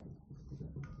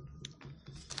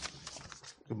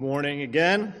Good morning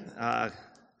again.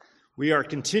 We are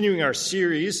continuing our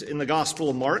series in the Gospel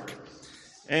of Mark,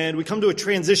 and we come to a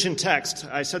transition text.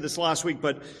 I said this last week,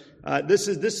 but this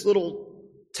is this little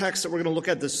text that we're going to look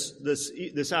at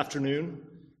this afternoon.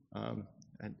 I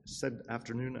said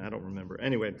afternoon? I don't remember.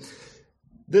 Anyway,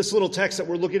 this little text that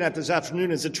we're looking at this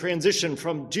afternoon is a transition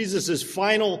from Jesus'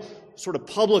 final sort of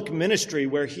public ministry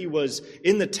where he was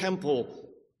in the temple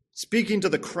speaking to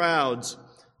the crowds,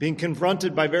 being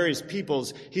confronted by various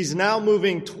peoples. He's now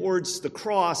moving towards the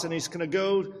cross, and he's going to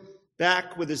go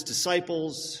back with his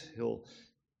disciples. He'll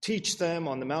teach them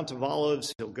on the Mount of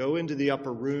Olives. He'll go into the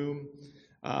upper room.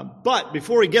 But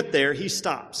before he gets there, he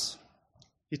stops.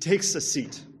 He takes a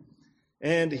seat.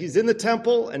 And he's in the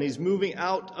temple, and he's moving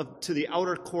out to the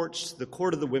outer courts, the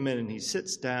court of the women, and he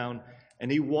sits down,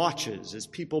 and he watches as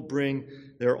people bring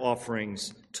their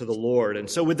offerings to the Lord. And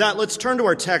so with that, let's turn to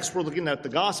our text. We're looking at the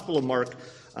Gospel of Mark,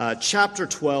 chapter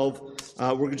 12.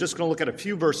 We're just going to look at a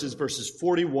few verses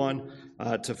 41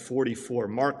 to 44.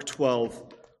 Mark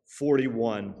 12,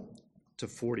 41 to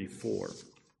 44.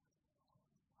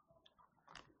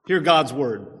 Hear God's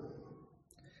word.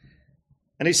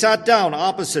 And he sat down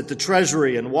opposite the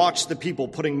treasury and watched the people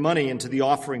putting money into the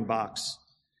offering box.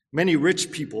 Many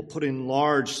rich people put in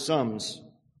large sums.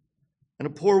 And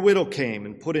a poor widow came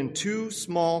and put in 2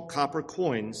 small copper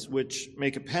coins, which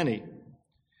make a penny.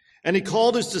 And he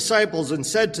called his disciples and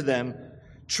said to them,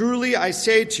 "Truly I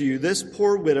say to you, this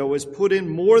poor widow has put in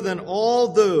more than all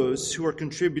those who are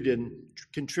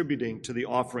contributing to the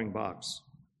offering box.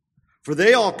 For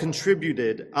they all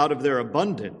contributed out of their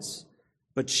abundance,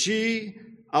 but she,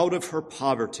 out of her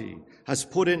poverty, has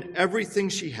put in everything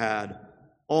she had,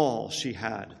 all she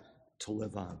had to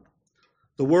live on."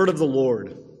 The word of the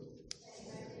Lord.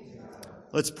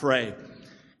 Let's pray.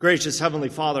 Gracious Heavenly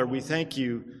Father, we thank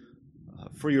you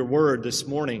for your word this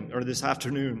morning or this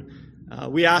afternoon.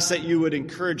 We ask that you would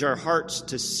encourage our hearts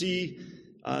to see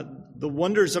the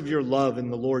wonders of your love in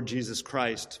the Lord Jesus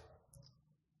Christ.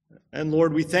 And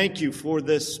Lord, we thank you for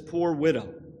this poor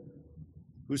widow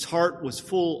whose heart was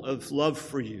full of love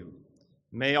for you.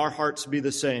 May our hearts be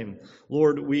the same.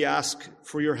 Lord, we ask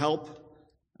for your help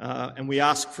and we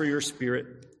ask for your Spirit.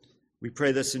 We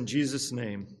pray this in Jesus'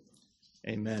 name.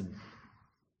 Amen.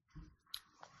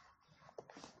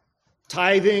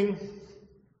 Tithing,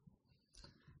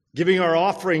 giving our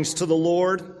offerings to the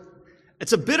Lord,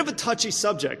 it's a bit of a touchy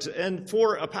subject. And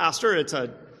for a pastor, it's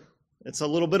a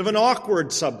little bit of an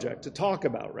awkward subject to talk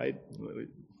about, right?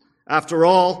 After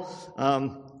all,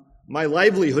 my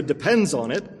livelihood depends on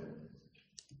it.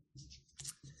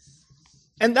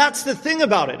 And that's the thing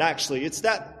about it, actually. It's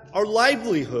that our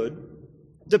livelihood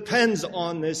depends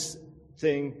on this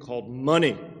thing called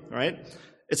money, right?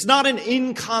 It's not an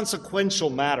inconsequential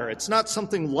matter. It's not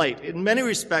something light. In many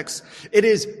respects, it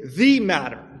is the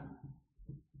matter,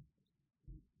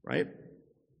 right?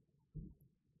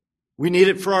 We need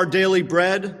it for our daily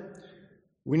bread.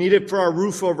 We need it for our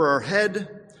roof over our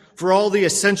head, for all the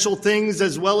essential things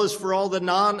as well as for all the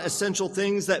non-essential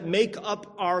things that make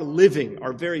up our living,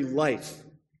 our very life.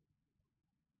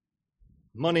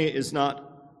 Money is not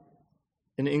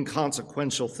an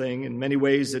inconsequential thing. In many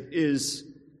ways, it is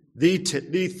the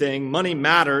thing. Money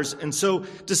matters. And so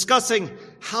discussing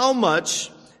how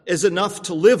much is enough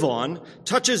to live on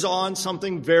touches on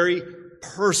something very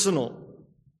personal.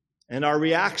 And our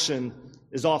reaction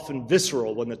is often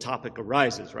visceral when the topic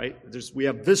arises, right? We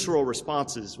have visceral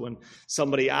responses when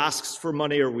somebody asks for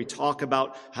money or we talk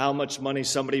about how much money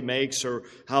somebody makes or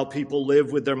how people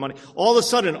live with their money. All of a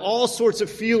sudden, all sorts of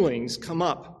feelings come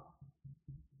up.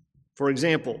 For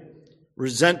example,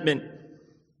 resentment,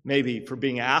 maybe for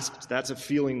being asked. That's a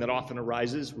feeling that often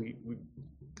arises. We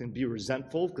can be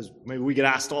resentful because maybe we get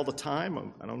asked all the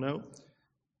time. I don't know.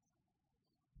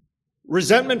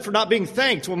 Resentment for not being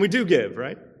thanked when we do give,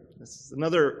 right? That's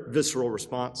another visceral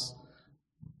response.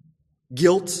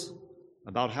 Guilt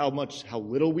about how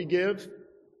little we give.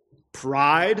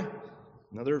 Pride,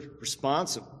 another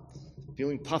response of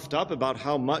feeling puffed up about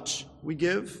how much we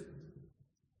give.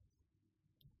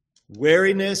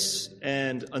 Wariness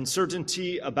and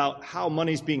uncertainty about how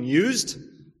money's being used,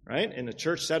 right? In a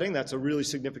church setting, that's a really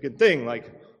significant thing. Like,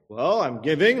 well, I'm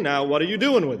giving, now what are you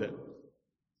doing with it?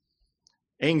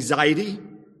 Anxiety.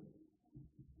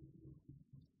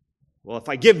 Well, if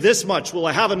I give this much, will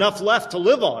I have enough left to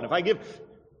live on? If I give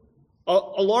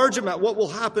a large amount, what will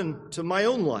happen to my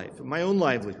own life, my own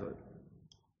livelihood?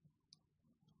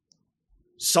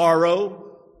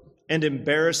 Sorrow and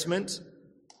embarrassment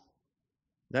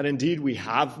that indeed we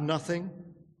have nothing,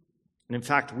 and in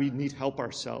fact we need help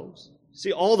ourselves.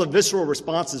 See, all the visceral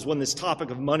responses when this topic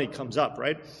of money comes up,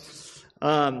 right?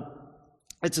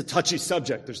 It's a touchy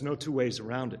subject. There's no two ways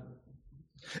around it.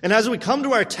 And as we come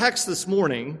to our text this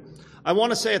morning, I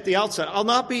want to say at the outset, I'll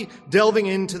not be delving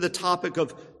into the topic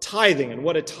of tithing and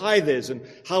what a tithe is and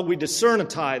how we discern a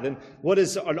tithe and what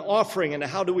is an offering and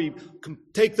how do we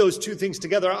take those two things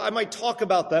together. I might talk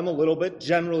about them a little bit,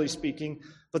 generally speaking,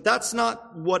 but that's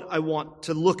not what I want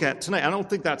to look at tonight. I don't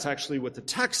think that's actually what the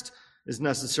text is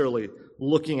necessarily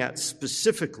looking at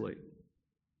specifically.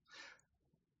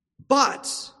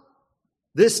 But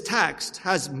this text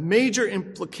has major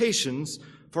implications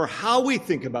for how we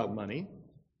think about money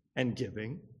and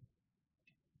giving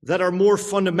that are more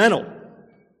fundamental.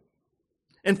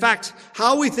 In fact,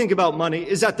 how we think about money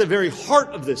is at the very heart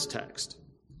of this text.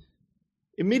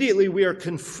 Immediately, we are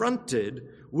confronted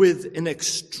with an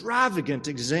extravagant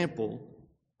example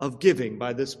of giving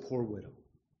by this poor widow.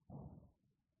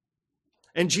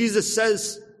 And Jesus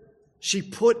says she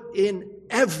put in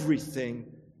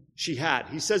everything she had.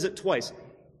 He says it twice.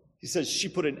 He says she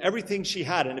put in everything she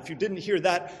had. And if you didn't hear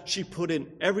that, she put in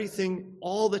everything,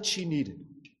 all that she needed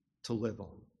to live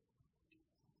on.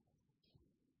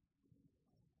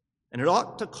 And it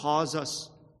ought to cause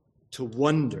us to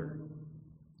wonder,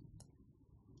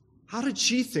 how did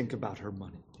she think about her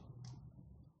money?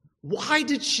 Why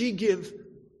did she give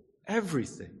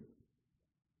everything?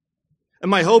 And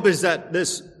my hope is that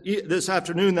this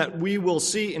afternoon that we will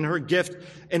see in her gift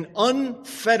an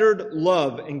unfettered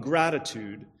love and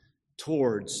gratitude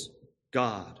towards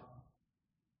God.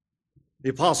 The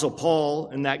Apostle Paul,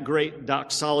 in that great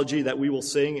doxology that we will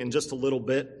sing in just a little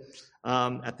bit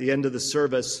at the end of the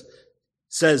service,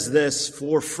 says this,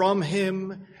 "For from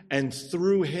him and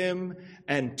through him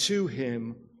and to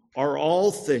him are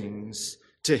all things.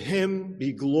 To him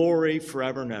be glory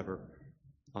forever and ever.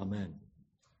 Amen."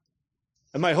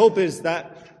 And my hope is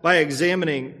that by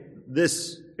examining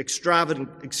this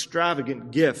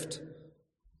extravagant gift,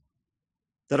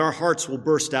 that our hearts will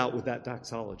burst out with that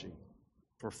doxology.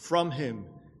 For from him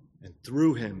and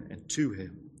through him and to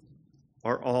him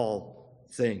are all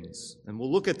things. And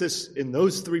we'll look at this in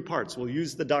those three parts. We'll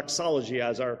use the doxology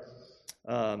as our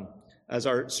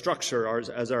structure,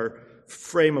 as our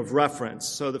frame of reference.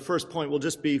 So the first point will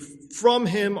just be, from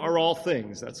him are all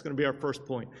things. That's going to be our first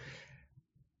point.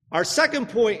 Our second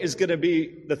point is going to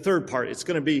be the third part. It's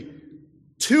going to be,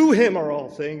 to him are all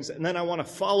things. And then I want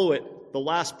to follow it, the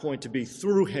last point, to be,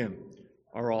 through him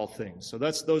are all things. So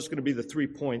those are going to be the 3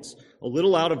 points. A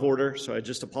little out of order, so I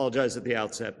just apologize at the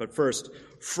outset. But first,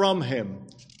 from him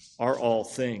are all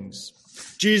things.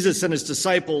 Jesus and his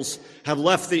disciples have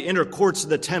left the inner courts of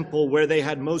the temple where they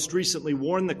had most recently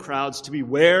warned the crowds to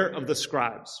beware of the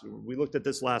scribes. We looked at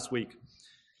this last week.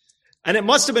 And it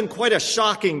must have been quite a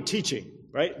shocking teaching,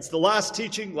 right? It's the last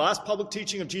public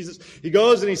teaching of Jesus. He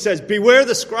goes and he says, beware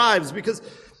the scribes, because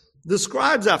the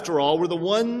scribes, after all, were the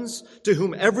ones to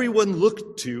whom everyone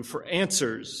looked to for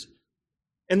answers.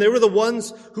 And they were the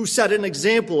ones who set an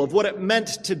example of what it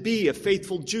meant to be a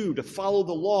faithful Jew, to follow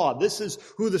the law. This is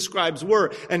who the scribes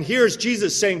were. And here's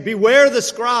Jesus saying, beware the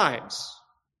scribes.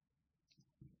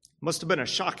 Must have been a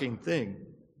shocking thing.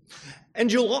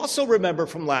 And you'll also remember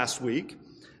from last week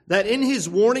that in his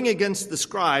warning against the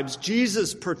scribes,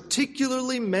 Jesus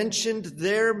particularly mentioned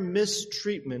their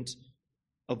mistreatment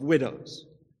of widows.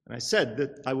 And I said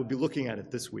that I would be looking at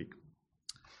it this week.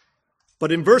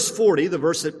 But in verse 40, the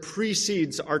verse that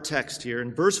precedes our text here,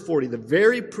 in verse 40, the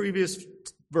very previous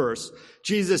verse,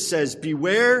 Jesus says,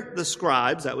 beware the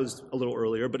scribes, that was a little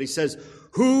earlier, but he says,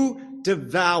 who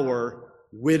devour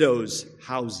widows'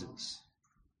 houses.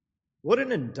 What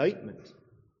an indictment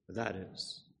that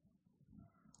is.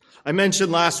 I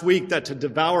mentioned last week that to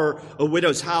devour a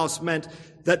widow's house meant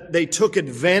that they took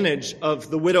advantage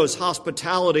of the widow's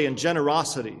hospitality and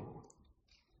generosity.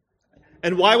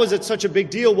 And why was it such a big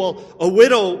deal? Well, a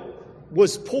widow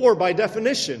was poor by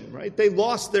definition, right? They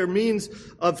lost their means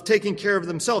of taking care of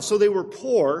themselves, so they were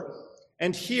poor,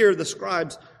 and here the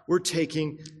scribes were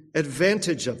taking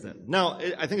advantage of them. Now,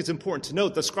 I think it's important to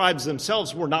note the scribes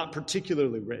themselves were not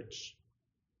particularly rich.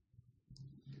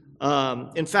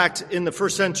 In fact, in the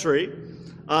first century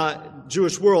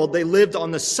Jewish world, they lived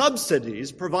on the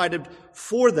subsidies provided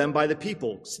for them by the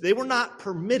people. So they were not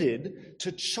permitted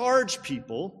to charge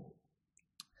people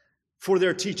for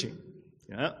their teaching.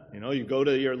 Yeah, you go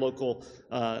to your local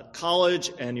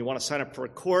college and you want to sign up for a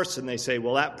course, and they say,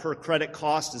 well, that per credit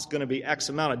cost is going to be X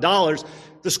amount of dollars.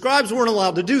 The scribes weren't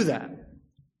allowed to do that.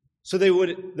 So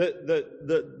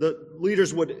the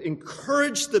leaders would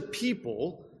encourage the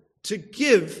people to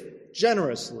give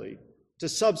generously to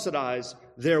subsidize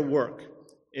their work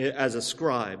as a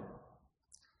scribe.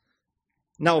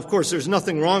 Now, of course, there's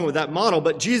nothing wrong with that model,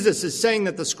 but Jesus is saying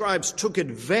that the scribes took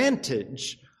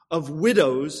advantage of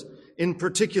widows in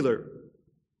particular.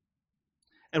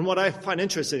 And what I find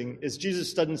interesting is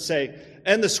Jesus doesn't say,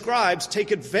 and the scribes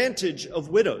take advantage of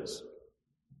widows.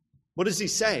 What does he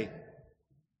say?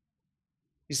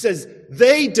 He says,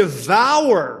 they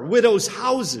devour widows'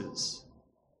 houses.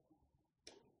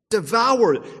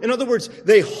 Devour. In other words,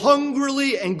 they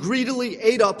hungrily and greedily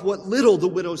ate up what little the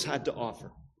widows had to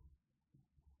offer.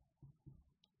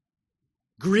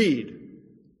 Greed.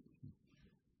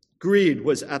 Greed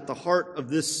was at the heart of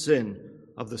this sin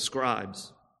of the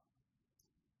scribes.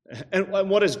 And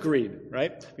what is greed,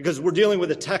 right? Because we're dealing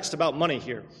with a text about money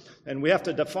here, and we have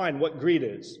to define what greed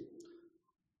is.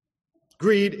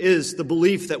 Greed is the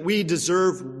belief that we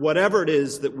deserve whatever it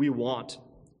is that we want.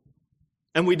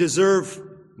 And we deserve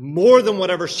more than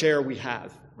whatever share we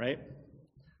have, right?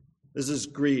 This is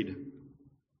greed.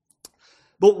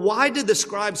 But why did the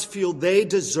scribes feel they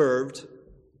deserved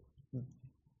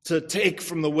to take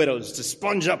from the widows, to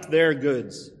sponge up their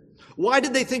goods? Why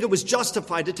did they think it was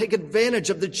justified to take advantage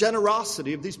of the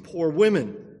generosity of these poor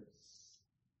women?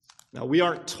 Now, we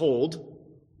aren't told,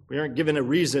 we aren't given a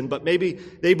reason, but maybe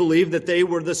they believed that they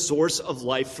were the source of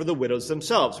life for the widows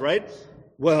themselves, right?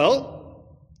 Well,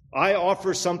 I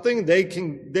offer something,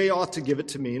 they ought to give it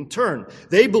to me in turn.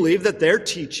 They believe that their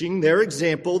teaching, their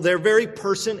example, their very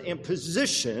person and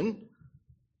position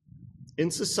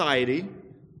in society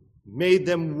made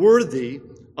them worthy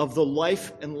of the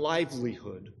life and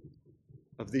livelihood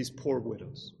of these poor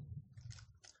widows.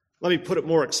 Let me put it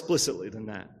more explicitly than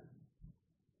that.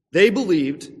 They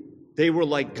believed they were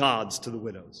like gods to the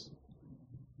widows.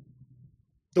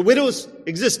 The widows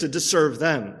existed to serve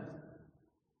them.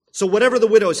 So whatever the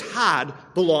widows had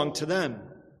belonged to them.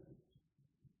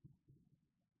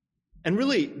 And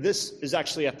really, this is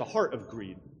actually at the heart of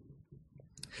greed.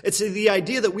 It's the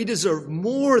idea that we deserve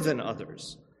more than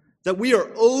others, that we are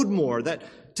owed more, that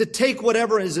to take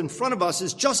whatever is in front of us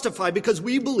is justified because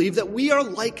we believe that we are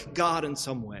like God in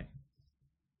some way.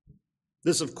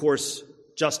 This, of course,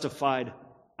 justified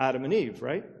Adam and Eve,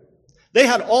 right? They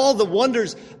had all the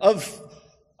wonders of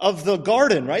the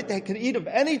garden, right? They could eat of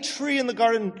any tree in the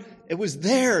garden. It was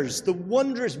theirs, the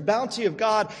wondrous bounty of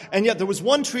God. And yet there was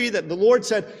one tree that the Lord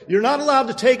said, you're not allowed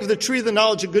to take of the tree of the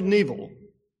knowledge of good and evil.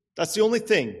 That's the only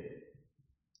thing.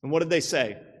 And what did they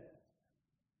say?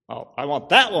 Oh, I want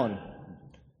that one.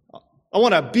 I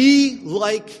want to be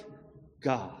like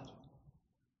God.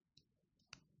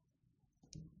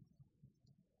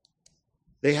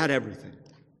 They had everything.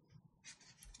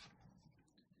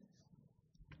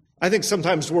 I think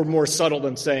sometimes we're more subtle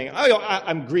than saying,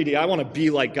 I'm greedy, I want to be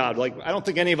like God. Like, I don't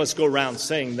think any of us go around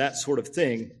saying that sort of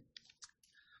thing.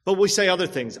 But we say other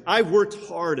things. I've worked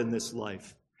hard in this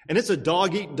life. And it's a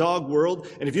dog-eat-dog world.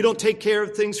 And if you don't take care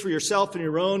of things for yourself and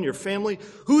your family,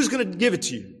 who's going to give it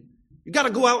to you? You got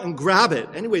to go out and grab it.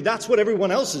 Anyway, that's what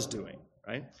everyone else is doing,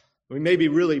 right? We may be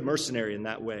really mercenary in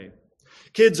that way.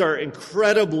 Kids are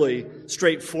incredibly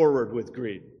straightforward with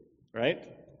greed, right?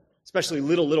 Especially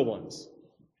little ones.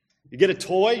 You get a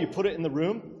toy, you put it in the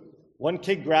room, one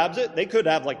kid grabs it, they could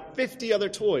have like 50 other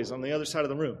toys on the other side of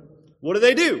the room. What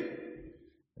do?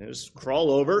 They just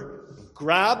crawl over,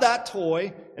 grab that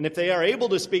toy, and if they are able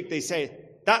to speak, they say,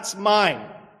 that's mine.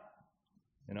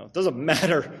 It doesn't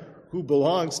matter who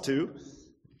belongs to.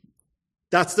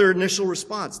 That's their initial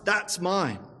response. That's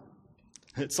mine.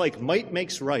 It's like might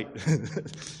makes right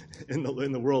in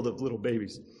the world of little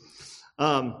babies.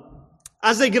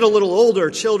 As they get a little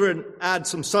older, children add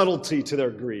some subtlety to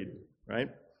their greed, right?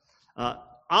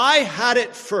 I had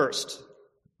it first.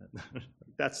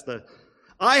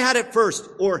 I had it first,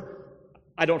 or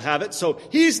I don't have it, so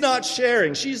he's not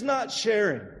sharing, she's not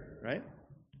sharing, right?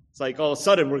 It's like all of a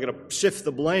sudden we're going to shift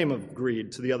the blame of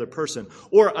greed to the other person.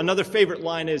 Or another favorite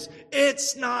line is,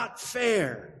 it's not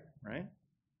fair, right?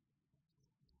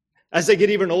 As they get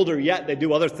even older yet, they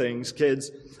do other things,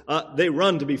 kids. They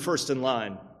run to be first in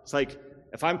line. It's like,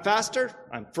 if I'm faster,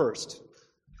 I'm first.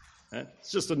 Right?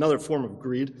 It's just another form of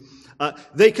greed.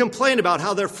 They complain about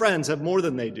how their friends have more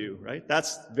than they do, right?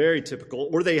 That's very typical.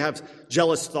 Or they have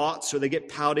jealous thoughts, or they get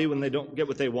pouty when they don't get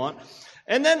what they want.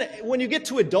 And then when you get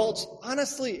to adults,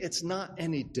 honestly, it's not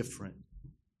any different.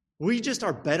 We just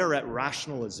are better at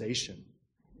rationalization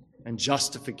and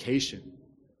justification.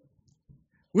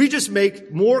 We just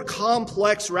make more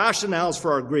complex rationales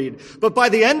for our greed. But by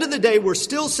the end of the day, we're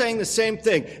still saying the same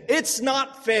thing. It's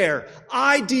not fair.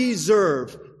 I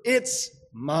deserve. It's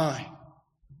mine.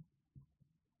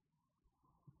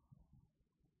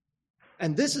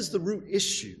 And this is the root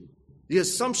issue. The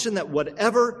assumption that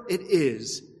whatever it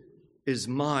is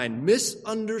mine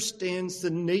misunderstands the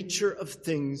nature of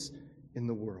things in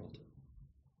the world.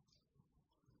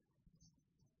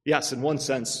 Yes, in one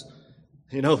sense,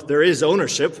 there is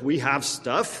ownership. We have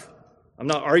stuff. I'm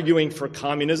not arguing for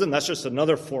communism. That's just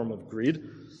another form of greed.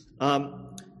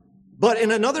 But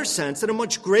in another sense, in a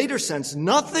much greater sense,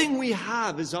 nothing we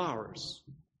have is ours.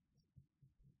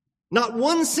 Not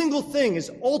one single thing is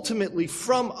ultimately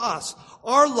from us.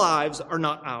 Our lives are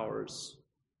not ours.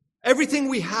 Everything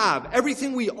we have,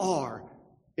 everything we are,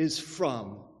 is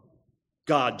from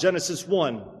God. Genesis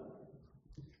 1.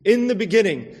 In the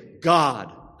beginning,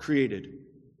 God created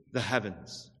the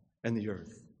heavens and the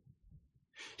earth.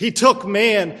 He took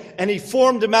man and he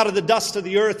formed him out of the dust of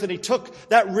the earth, and he took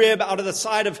that rib out of the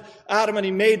side of Adam and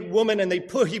he made woman, and he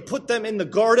put them in the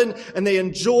garden, and they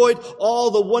enjoyed all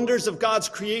the wonders of God's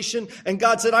creation. And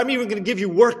God said, I'm even going to give you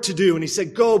work to do. And he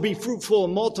said, go, be fruitful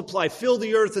and multiply, fill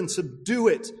the earth and subdue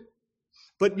it.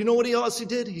 But you know what he also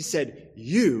did? He said,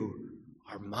 you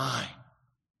are mine.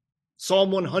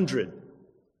 Psalm 100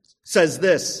 says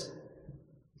this,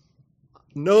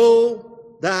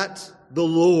 know that the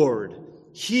Lord,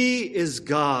 He is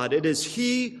God. It is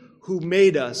He who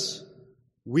made us.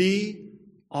 We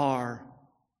are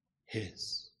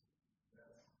His.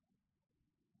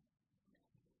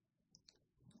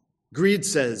 Greed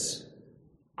says,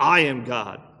 I am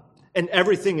God, and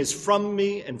everything is from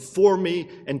me and for me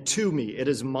and to me. It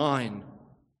is mine.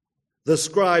 The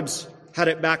scribes had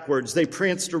it backwards. They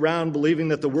pranced around believing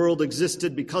that the world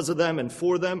existed because of them and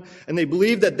for them, and they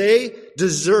believed that they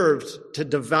deserved to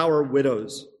devour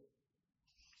widows.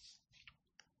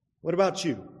 What about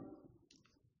you?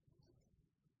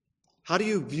 How do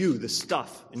you view the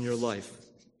stuff in your life?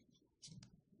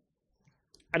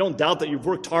 I don't doubt that you've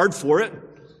worked hard for it.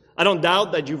 I don't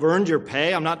doubt that you've earned your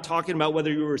pay. I'm not talking about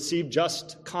whether you receive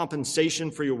just compensation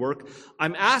for your work.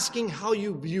 I'm asking how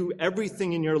you view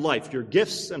everything in your life, your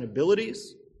gifts and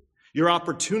abilities, your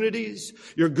opportunities,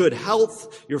 your good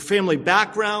health, your family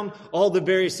background, all the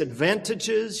various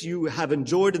advantages you have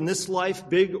enjoyed in this life,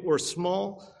 big or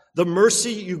small, the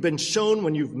mercy you've been shown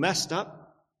when you've messed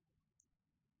up,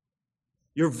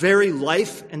 your very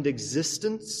life and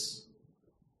existence.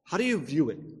 How do you view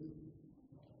it?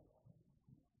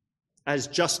 As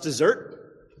just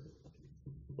dessert?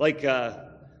 Like, how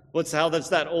does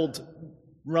that old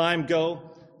rhyme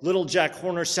go? Little Jack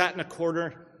Horner sat in a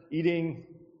corner eating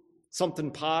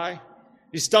something pie.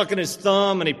 He stuck in his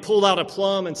thumb and he pulled out a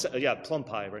plum and said, plum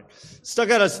pie, right? Stuck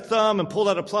out his thumb and pulled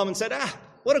out a plum and said,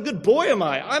 what a good boy am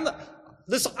I.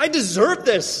 I deserve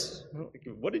this.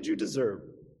 What did you deserve?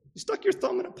 You stuck your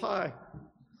thumb in a pie.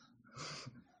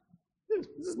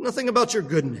 There's nothing about your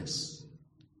goodness.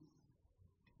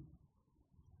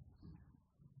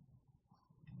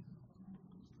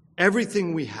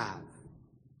 Everything we have,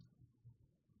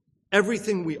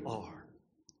 everything we are,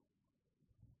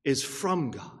 is from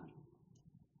God.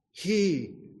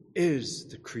 He is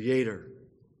the creator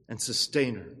and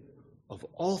sustainer of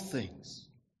all things.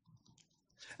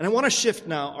 And I want to shift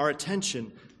now our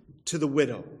attention to the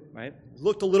widow, right? We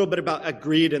looked a little bit at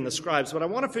greed and the scribes, but I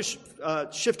want to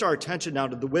shift our attention now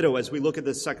to the widow as we look at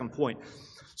this second point.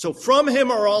 So from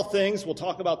him are all things. We'll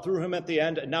talk about through him at the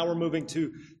end, and now we're moving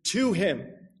to him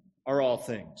are all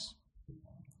things.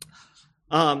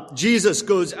 Jesus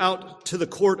goes out to the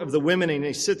court of the women and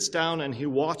he sits down and he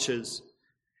watches.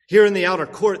 Here in the outer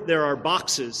court there are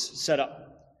boxes set up,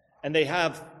 and they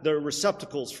have their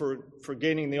receptacles for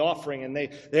gaining the offering, and they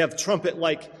have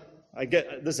trumpet-like,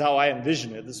 this is how I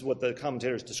envision it, this is what the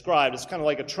commentators described, it's kind of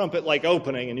like a trumpet-like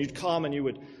opening, and you'd come and you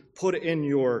would put in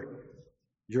your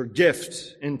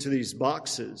gift into these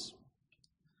boxes.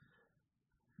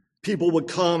 People would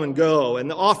come and go, and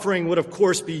the offering would, of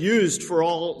course, be used for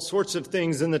all sorts of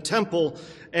things in the temple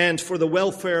and for the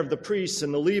welfare of the priests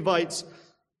and the Levites.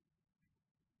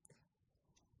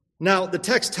 Now, the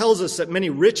text tells us that many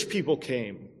rich people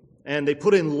came, and they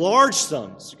put in large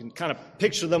sums. You can kind of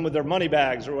picture them with their money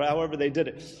bags or however they did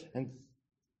it, and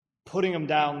putting them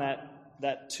down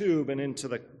that tube and into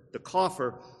the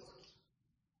coffer.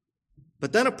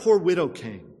 But then a poor widow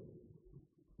came.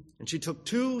 And she took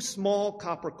 2 small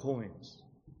copper coins.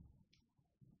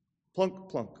 Plunk,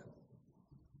 plunk.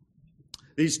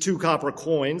 These 2 copper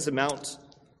coins amount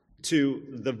to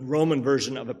the Roman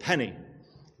version of a penny.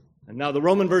 And now the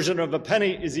Roman version of a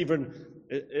penny is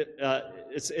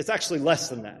it's actually less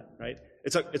than that, right?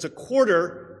 It's a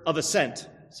quarter of a cent.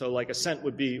 So like a cent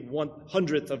would be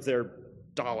 1/100th of their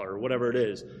dollar or whatever it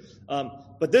is.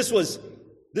 But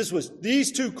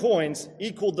these 2 coins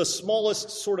equaled the smallest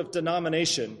sort of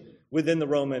denomination within the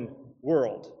Roman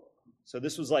world. So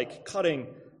this was like cutting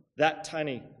that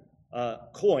tiny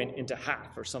coin into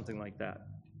half or something like that.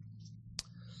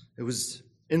 It was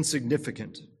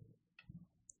insignificant.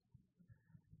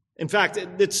 In fact,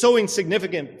 it's so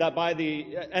insignificant that by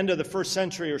the end of the first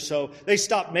century or so, they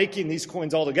stopped making these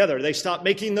coins altogether. They stopped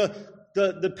making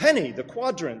the penny, the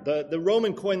quadrant, the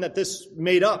Roman coin that this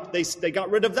made up. They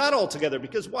got rid of that altogether.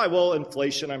 Because why? Well,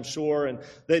 inflation, I'm sure, and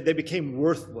they became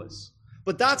worthless.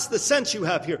 But that's the sense you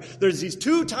have here. There's these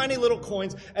two tiny little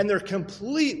coins, and they're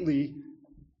completely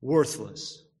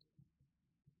worthless.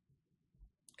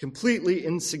 Completely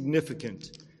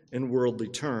insignificant in worldly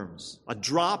terms. A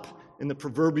drop in the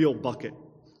proverbial bucket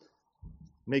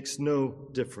makes no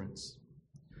difference.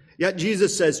 Yet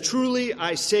Jesus says, "Truly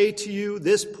I say to you,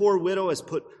 this poor widow has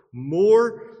put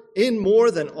more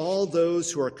than all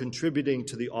those who are contributing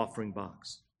to the offering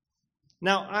box."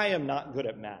 Now, I am not good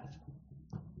at math,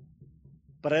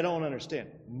 but I don't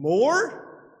understand. More?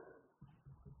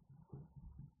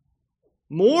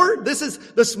 More? This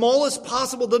is the smallest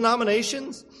possible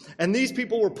denominations, and these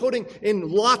people were putting in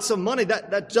lots of money.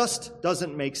 That just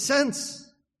doesn't make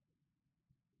sense.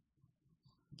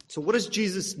 So what does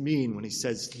Jesus mean when he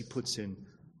says he puts in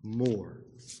more?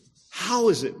 How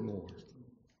is it more?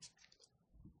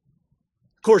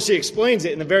 Of course, he explains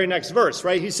it in the very next verse,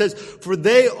 right? He says, "For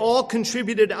they all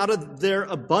contributed out of their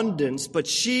abundance, but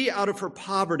she out of her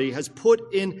poverty has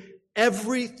put in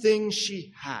everything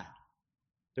she had."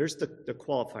 There's the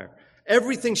qualifier.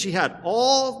 Everything she had,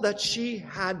 all that she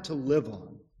had to live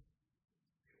on.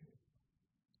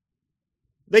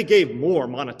 They gave more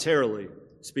monetarily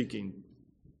speaking,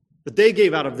 but they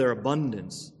gave out of their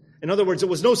abundance. In other words, it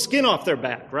was no skin off their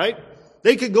back, right?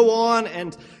 They could go on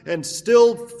and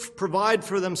still provide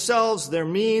for themselves, their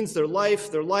means, their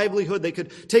life, their livelihood. They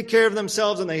could take care of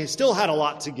themselves, and they still had a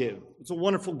lot to give. It's a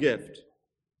wonderful gift.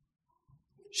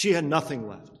 She had nothing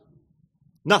left.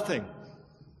 Nothing.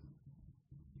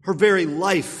 Her very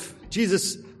life.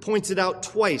 Jesus points it out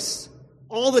twice.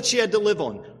 All that she had to live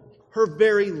on. Her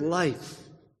very life.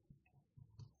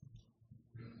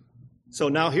 So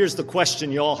now here's the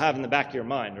question you all have in the back of your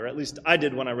mind, or at least I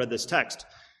did when I read this text.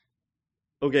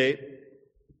 Okay,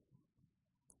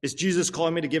 is Jesus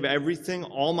calling me to give everything,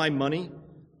 all my money,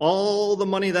 all the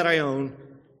money that I own,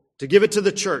 to give it to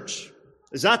the church?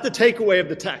 Is that the takeaway of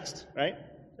the text, right?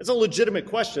 It's a legitimate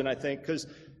question, I think, because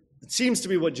it seems to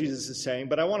be what Jesus is saying,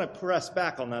 but I want to press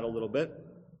back on that a little bit.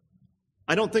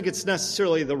 I don't think it's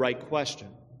necessarily the right question.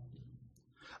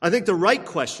 I think the right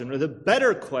question, or the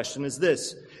better question, is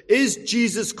this: is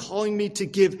Jesus calling me to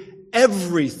give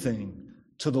everything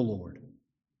to the Lord?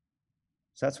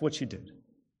 So that's what she did.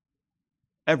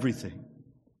 Everything.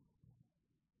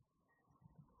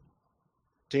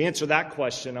 To answer that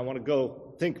question, I want to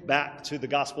go think back to the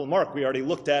Gospel of Mark we already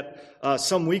looked at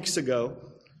some weeks ago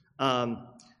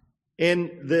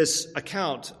in this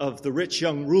account of the rich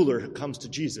young ruler who comes to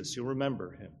Jesus. You'll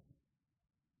remember him.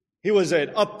 He was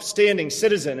an upstanding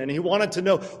citizen, and he wanted to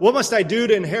know, what must I do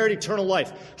to inherit eternal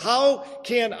life? How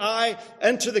can I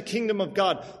enter the kingdom of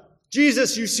God?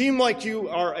 Jesus, you seem like you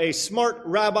are a smart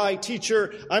rabbi,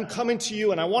 teacher. I'm coming to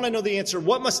you, and I want to know the answer.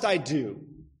 What must I do?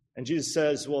 And Jesus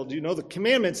says, well, do you know the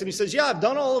commandments? And he says, yeah, I've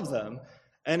done all of them.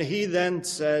 And he then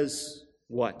says,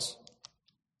 what?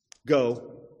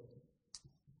 Go,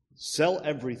 sell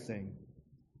everything,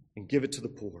 and give it to the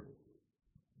poor.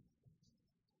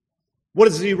 What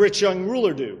does the rich young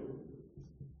ruler do?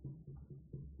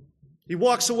 He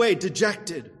walks away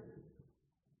dejected.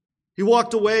 He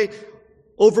walked away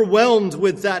overwhelmed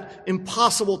with that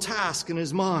impossible task in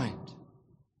his mind.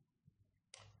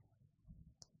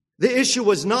 The issue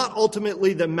was not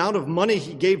ultimately the amount of money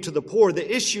he gave to the poor.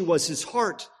 The issue was his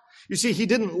heart. You see, he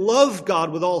didn't love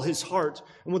God with all his heart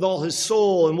and with all his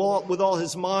soul and with all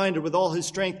his mind or with all his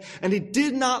strength. And he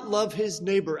did not love his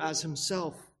neighbor as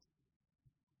himself.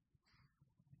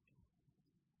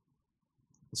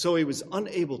 So he was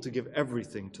unable to give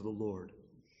everything to the Lord.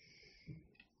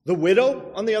 The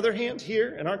widow, on the other hand,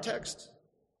 here in our text,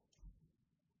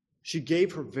 she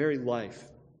gave her very life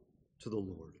to the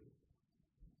Lord.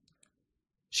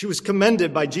 She was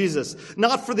commended by Jesus,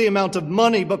 not for the amount of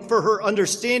money, but for her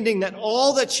understanding that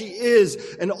all that she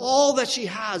is and all that she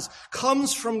has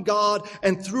comes from God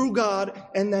and through God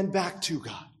and then back to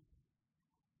God.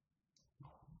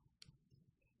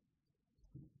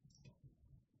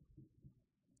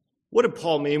 What did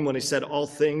Paul mean when he said all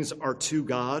things are to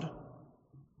God?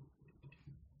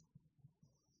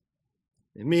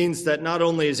 It means that not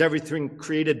only is everything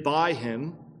created by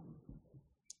him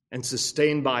and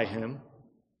sustained by him,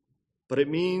 but it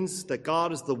means that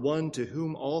God is the one to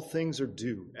whom all things are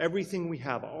due. Everything we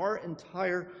have, our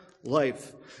entire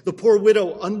life. The poor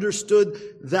widow understood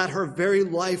that her very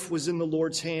life was in the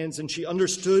Lord's hands, and she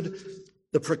understood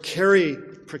the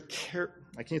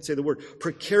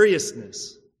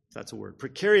precariousness, that's a word,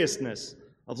 precariousness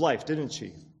of life, didn't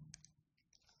she?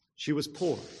 She was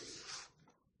poor.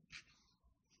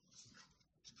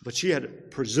 But she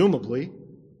had presumably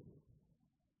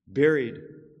buried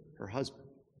her husband.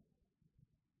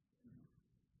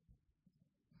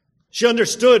 She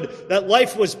understood that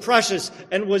life was precious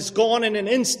and was gone in an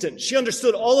instant. She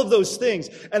understood all of those things.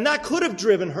 And that could have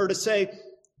driven her to say,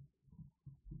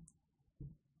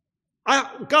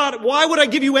 God, why would I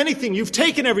give you anything? You've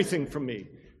taken everything from me.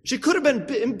 She could have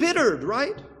been embittered,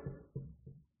 right?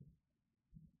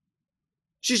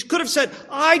 She could have said,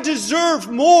 I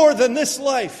deserve more than this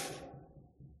life.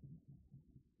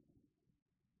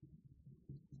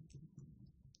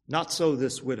 Not so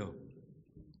this widow.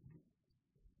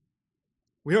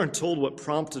 We aren't told what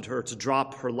prompted her to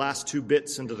drop her last 2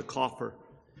 bits into the coffer.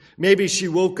 Maybe she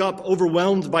woke up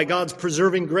overwhelmed by God's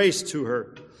preserving grace to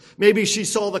her. Maybe she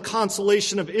saw the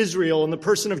consolation of Israel in the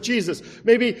person of Jesus.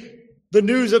 Maybe the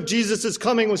news of Jesus'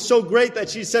 coming was so great that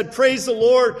she said, praise the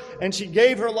Lord, and she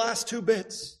gave her last 2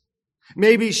 bits.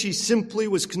 Maybe she simply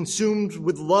was consumed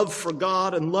with love for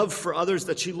God and love for others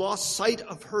that she lost sight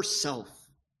of herself.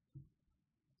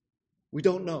 We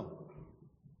don't know.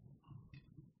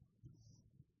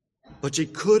 But she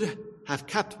could have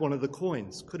kept one of the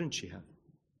coins, couldn't she have?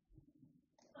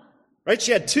 Right?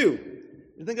 She had 2.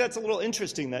 I think that's a little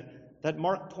interesting that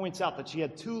Mark points out that she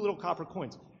had 2 little copper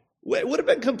coins. It would have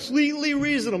been completely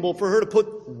reasonable for her to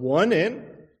put 1 in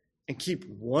and keep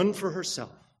 1 for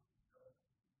herself.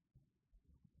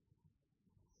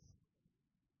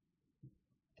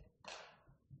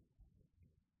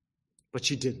 But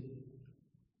she didn't.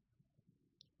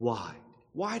 Why?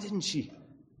 Why didn't she?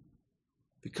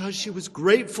 Because she was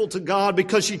grateful to God,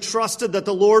 because she trusted that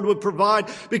the Lord would provide,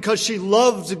 because she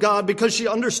loved God, because she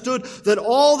understood that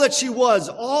all that she was,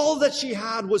 all that she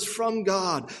had was from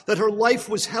God, that her life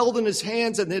was held in His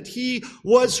hands, and that He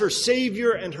was her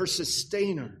Savior and her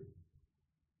sustainer,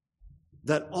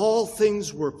 that all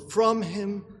things were from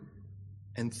Him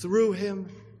and through Him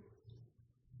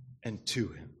and to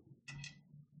Him.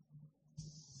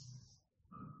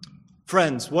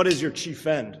 Friends, what is your chief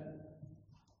end?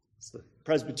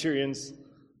 Presbyterians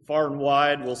far and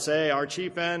wide will say our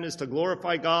chief end is to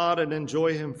glorify God and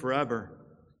enjoy Him forever.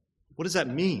 What does that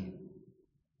mean?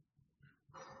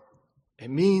 It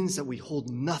means that we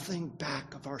hold nothing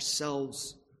back of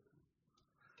ourselves.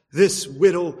 This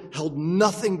widow held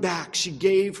nothing back. She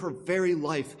gave her very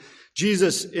life.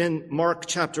 Jesus in Mark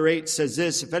chapter 8 says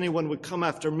this, if anyone would come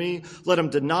after me, let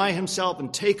him deny himself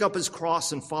and take up his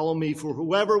cross and follow me. For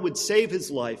whoever would save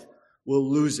his life will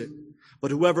lose it. But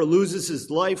whoever loses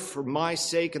his life for my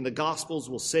sake and the gospel's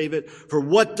will save it. For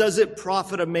what does it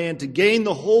profit a man to gain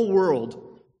the whole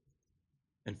world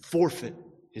and forfeit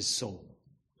his soul?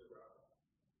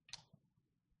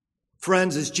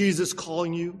 Friends, is Jesus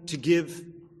calling you to give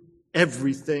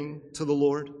everything to the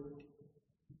Lord?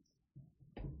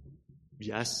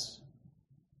 Yes.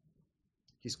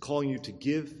 He's calling you to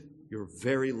give your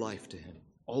very life to Him,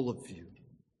 all of you.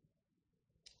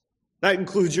 That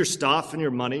includes your stuff and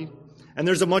your money. And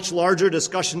there's a much larger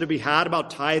discussion to be had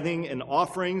about tithing and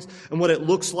offerings and what it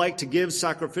looks like to give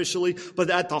sacrificially. But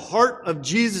at the heart of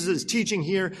Jesus' teaching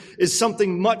here is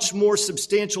something much more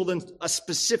substantial than a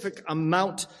specific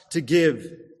amount to give.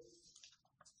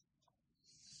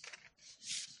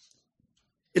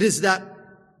 It is that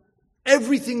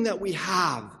everything that we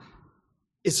have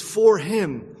is for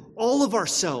Him, all of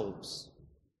ourselves.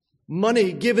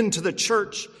 Money given to the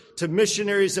church, to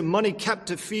missionaries, and money kept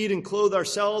to feed and clothe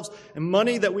ourselves, and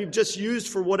money that we've just used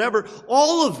for whatever,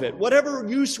 all of it, whatever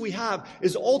use we have,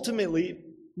 is ultimately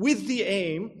with the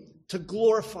aim to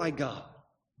glorify God.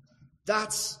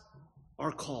 That's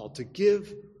our call, to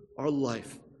give our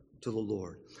life to the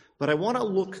Lord. But I want to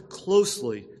look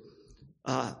closely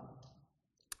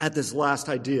at this last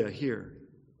idea here.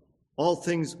 All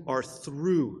things are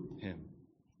through Him,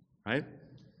 right?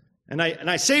 And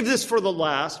I save this for the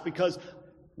last because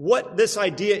what this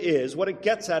idea is, what it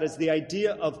gets at, is the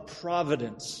idea of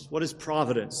providence. What is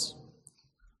providence?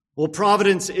 Well,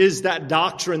 providence is that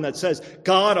doctrine that says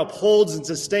God upholds and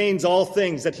sustains all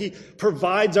things, that He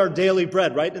provides our daily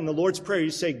bread, right? In the Lord's Prayer, you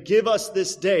say, give us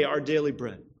this day our daily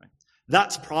bread. Right?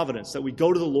 That's providence, that we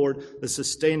go to the Lord, the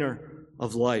sustainer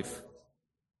of life.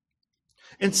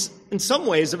 It's in some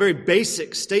ways a very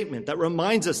basic statement that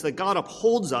reminds us that God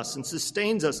upholds us and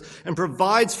sustains us and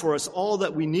provides for us all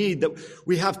that we need, that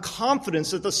we have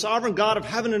confidence that the sovereign God of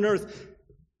heaven and earth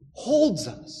holds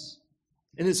us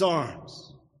in His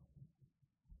arms.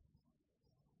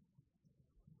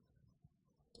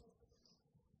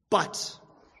 But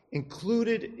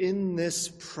included in this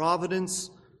providence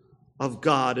of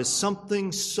God is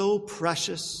something so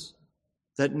precious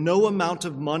that no amount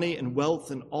of money and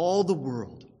wealth in all the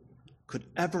world could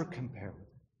ever compare with.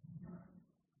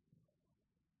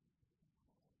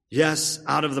 Yes,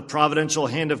 out of the providential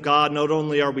hand of God, not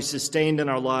only are we sustained in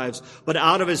our lives, but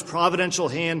out of his providential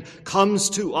hand comes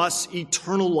to us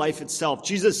eternal life itself.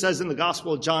 Jesus says in the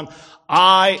Gospel of John,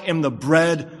 I am the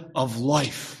bread of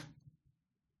life.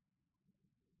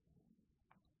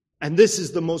 And this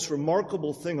is the most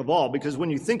remarkable thing of all, because when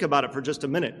you think about it for just a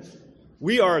minute,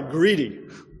 we are greedy.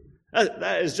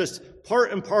 That is just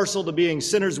part and parcel to being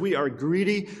sinners. We are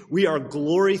greedy. We are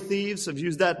glory thieves. I've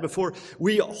used that before.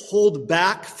 We hold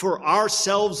back for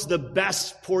ourselves the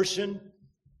best portion. Do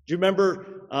you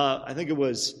remember, I think it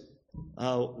was,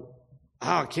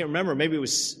 I can't remember. Maybe it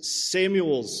was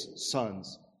Samuel's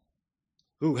sons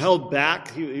who held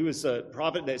back. He was a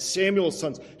prophet that Samuel's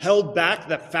sons held back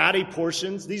the fatty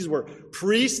portions. These were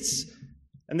priests,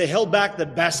 and they held back the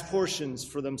best portions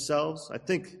for themselves. I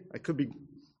think I could be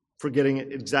forgetting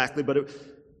it exactly,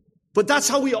 but that's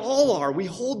how we all are. We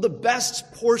hold the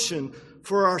best portion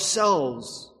for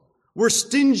ourselves. We're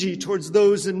stingy towards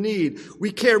those in need.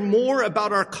 We care more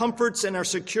about our comforts and our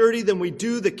security than we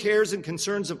do the cares and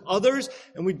concerns of others,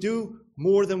 and we do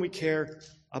more than we care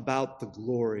about the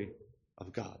glory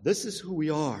of God. This is who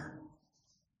we are.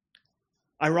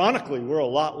 Ironically, we're a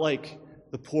lot like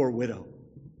the poor widow.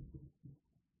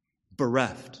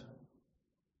 Bereft.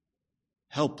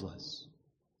 Helpless.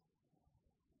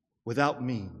 Without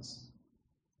means.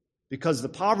 Because the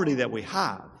poverty that we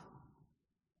have,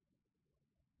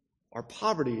 our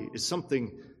poverty is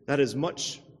something that is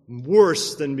much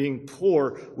worse than being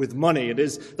poor with money. It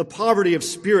is the poverty of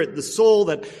spirit, the soul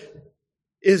that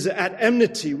is at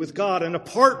enmity with God. And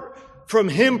apart from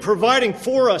him providing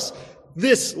for us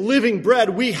this living bread,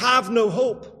 we have no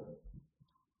hope.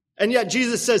 And yet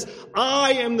Jesus says,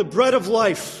 I am the bread of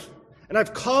life, and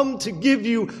I've come to give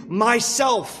you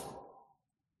myself.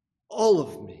 All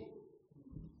of me.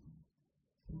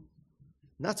 And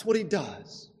that's what he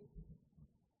does.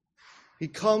 He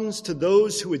comes to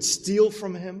those who would steal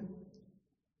from him,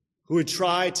 who would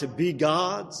try to be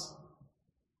gods,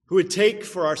 who would take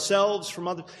for ourselves from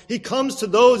others. He comes to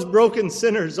those broken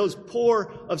sinners, those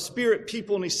poor of spirit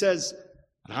people, and he says,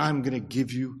 I'm going to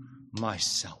give you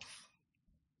myself.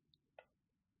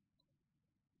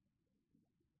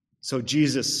 So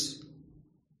Jesus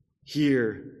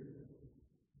here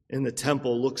in the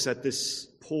temple looks at this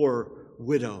poor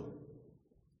widow.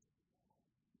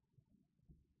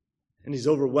 And he's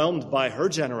overwhelmed by her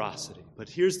generosity. But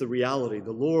here's the reality.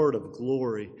 The Lord of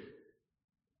glory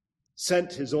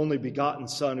sent his only begotten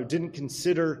Son, who didn't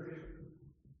consider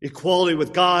equality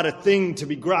with God a thing to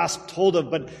be grasped hold of,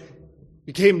 but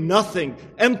became nothing,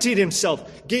 emptied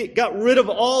himself, got rid of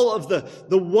all of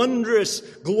the wondrous,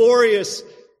 glorious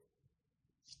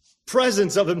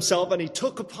presence of himself, and he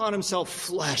took upon himself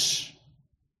flesh,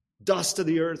 dust of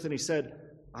the earth, and he said,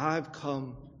 I've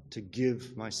come to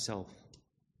give myself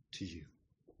to you.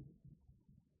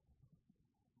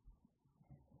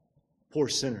 Poor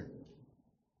sinner.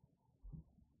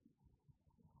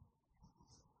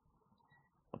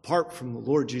 Apart from the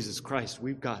Lord Jesus Christ,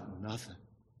 we've got nothing.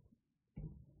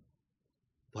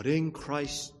 But in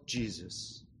Christ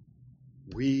Jesus,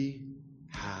 we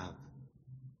have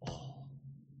all.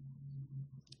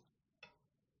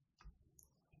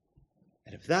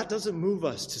 And if that doesn't move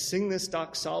us to sing this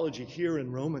doxology here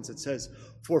in Romans, it says,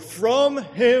 for from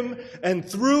him and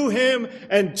through him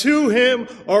and to him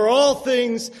are all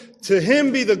things. To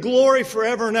him be the glory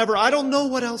forever and ever. I don't know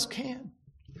what else can.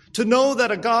 To know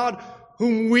that a God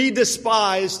whom we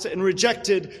despised and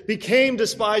rejected became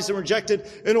despised and rejected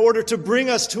in order to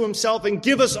bring us to himself and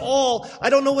give us all.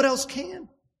 I don't know what else can.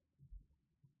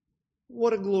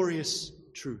 What a glorious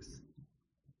truth.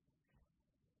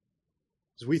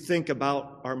 As we think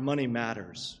about our money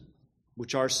matters,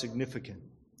 which are significant,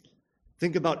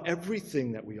 think about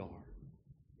everything that we are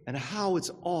and how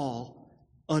it's all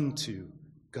unto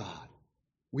God.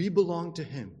 We belong to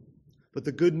him, but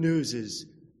the good news is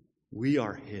we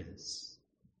are his,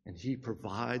 and he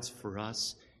provides for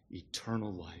us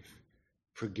eternal life,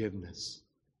 forgiveness.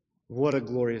 What a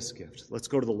glorious gift. Let's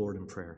go to the Lord in prayer.